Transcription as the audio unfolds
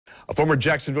A former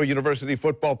Jacksonville University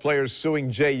football player is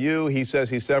suing JU. He says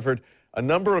he suffered a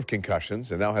number of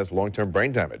concussions and now has long-term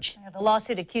brain damage. The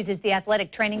lawsuit accuses the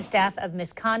athletic training staff of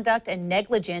misconduct and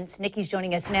negligence. Nikki's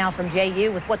joining us now from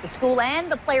JU with what the school and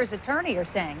the player's attorney are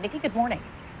saying. Nikki, good morning.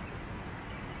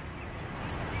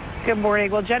 Good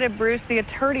morning. Well, Jen and Bruce, the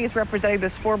attorneys representing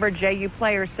this former JU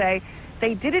player, say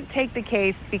they didn't take the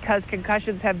case because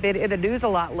concussions have been in the news a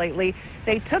lot lately.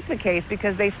 They took the case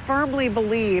because they firmly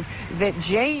believe that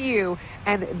JU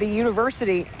and the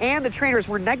university and the trainers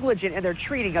were negligent in their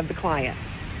treating of the client.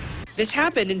 This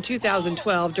happened in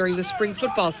 2012 during the spring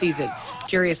football season.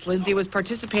 Jarius Lindsay was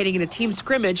participating in a team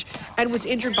scrimmage and was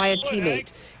injured by a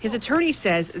teammate. His attorney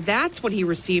says that's when he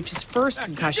received his first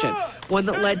concussion, one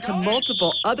that led to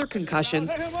multiple other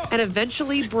concussions and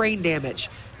eventually brain damage.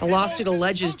 The lawsuit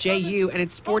alleges JU and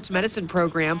its sports medicine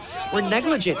program were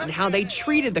negligent in how they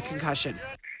treated the concussion.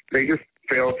 They just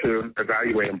failed to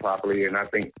evaluate him properly, and I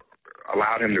think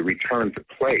allowed him to return to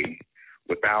play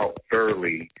without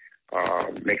thoroughly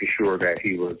making sure that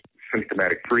he was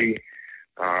symptomatic free.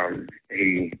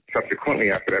 He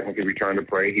subsequently, after that, when he returned to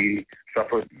play, he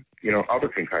suffered, other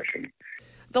concussions.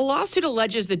 The lawsuit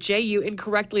alleges that JU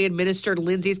incorrectly administered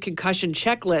Lindsay's concussion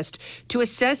checklist to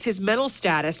assess his mental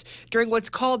status during what's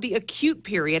called the acute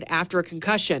period after a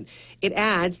concussion. It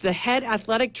adds the head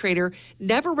athletic trainer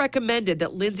never recommended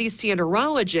that Lindsay see a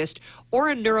neurologist or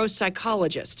a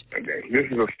neuropsychologist. This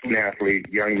is a student athlete,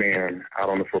 young man out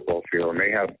on the football field,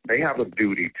 and they have a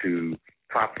duty to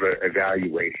properly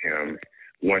evaluate him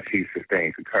once he's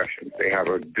sustained concussions. They have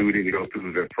a duty to go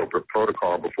through the appropriate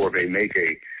protocol before they make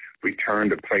a return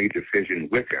to play decision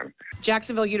with him.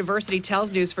 Jacksonville University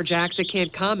tells News4Jax it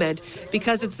can't comment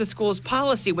because it's the school's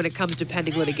policy when it comes to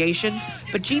pending litigation.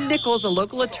 But Gene Nichols, a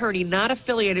local attorney not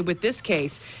affiliated with this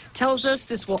case, tells us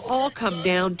this will all come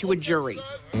down to a jury.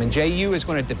 And JU is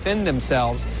going to defend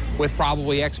themselves with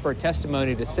probably expert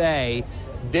testimony to say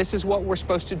this is what we're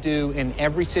supposed to do in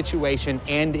every situation,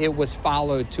 and it was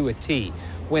followed to a T.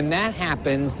 When that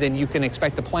happens, then you can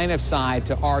expect the plaintiff's side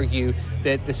to argue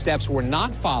that the steps were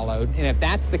not followed. And if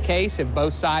that's the case, if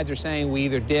both sides are saying we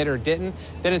either did or didn't,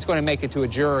 then it's going to make it to a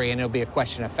jury, and it'll be a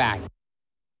question of fact.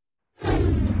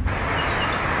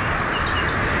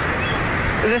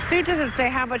 The suit doesn't say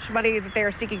how much money that they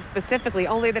are seeking specifically,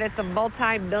 only that it's a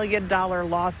multi-million-dollar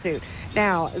lawsuit.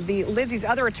 Now, Lindsay's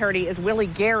other attorney is Willie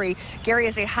Gary. Gary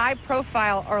is a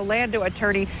high-profile Orlando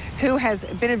attorney who has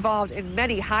been involved in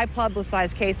many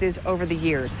high-publicized cases over the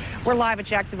years. We're live at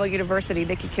Jacksonville University.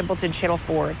 Nikki Kimbleton, Channel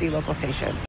 4, the local station.